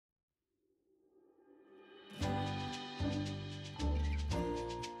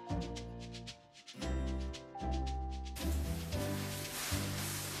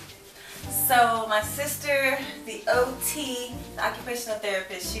So my sister, the OT, the occupational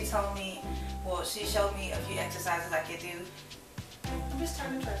therapist, she told me, well, she showed me a few exercises I could do. I'm just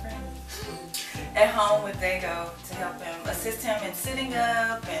turning to her friend. At home with Dago to help him, assist him in sitting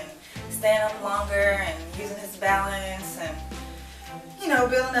up and staying up longer and using his balance and, you know,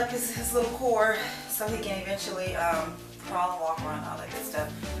 building up his little core so he can eventually crawl and walk around, all that good stuff.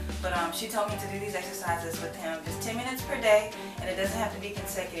 But she told me to do these exercises with him just 10 minutes per day, and it doesn't have to be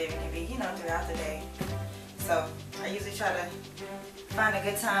consecutive. It can be, you know, throughout the day. So I usually try to find a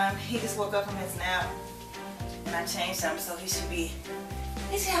good time. He just woke up from his nap, and I changed him, so he should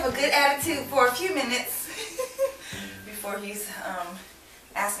have a good attitude for a few minutes before he's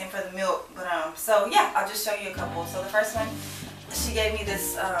asking for the milk. But so yeah, I'll just show you a couple. So the first one, she gave me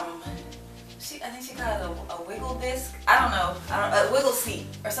this. I think she called it a wiggle disc. I don't know, a wiggle seat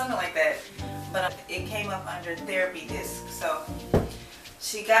or something like that. But it came up under therapy disc. So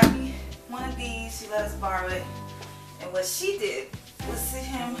she got me one of these. She let us borrow it. And what she did was sit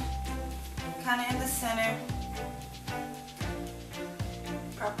him kind of in the center,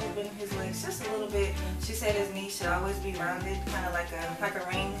 properly bend his legs just a little bit. She said his knees should always be rounded, kind of like a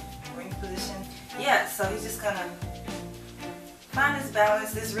ring position. Yeah. So he's just gonna find his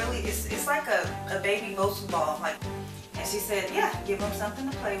balance. This really it's like a baby Bosu ball, like. And she said, yeah, give him something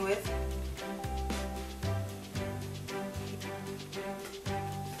to play with.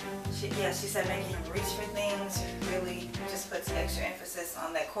 She said making him reach for things really just puts extra emphasis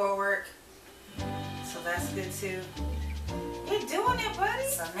on that core work. So that's good too. You're doing it, buddy.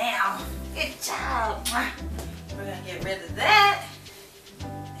 So now, good job. We're gonna get rid of that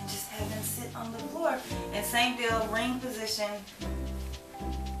and just have him sit on the floor. And same deal, ring position. I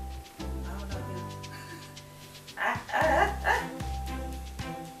don't know who.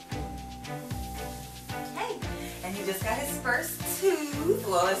 Okay. And he just got his first tooth.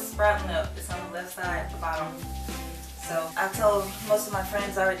 Well, it's sprouting up. It's on the left side at the bottom. So I told most of my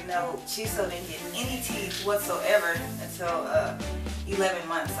friends already know Chiso didn't get any teeth whatsoever until 11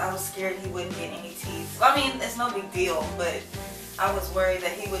 months. I was scared he wouldn't get any teeth. Well, I mean, it's no big deal, but I was worried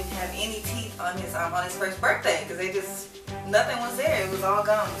that he wouldn't have any teeth on his first birthday because nothing was there. It was all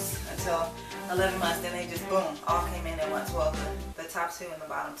gums until 11 months. Then they just boom, all came in at once. Well, the top two and the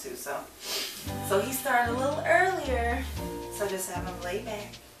bottom two. So he started a little earlier. So just have him lay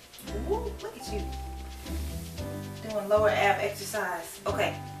back. Ooh, look at you. Doing lower ab exercise.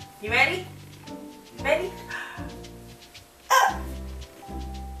 Okay, you ready? Ready? Up.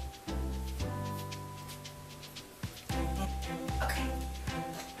 Okay.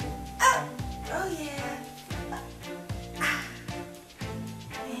 Up. Oh yeah. Ah.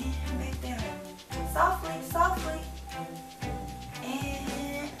 And back down. Softly, softly.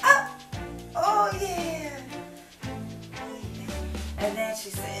 And up. Oh yeah. And then she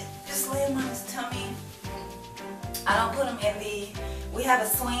said, just lay him on his tummy. I don't put them we have a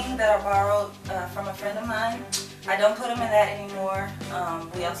swing that I borrowed from a friend of mine. I don't put them in that anymore.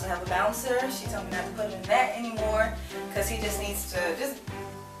 We also have a bouncer. She told me not to put him in that anymore because he just needs to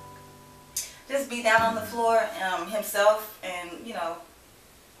just be down on the floor himself and, you know,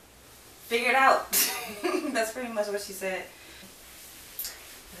 figure it out. That's pretty much what she said.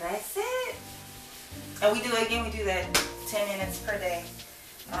 That's it. And we do that 10 minutes per day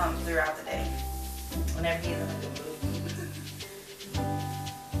throughout the day. Whenever he's in a good mood.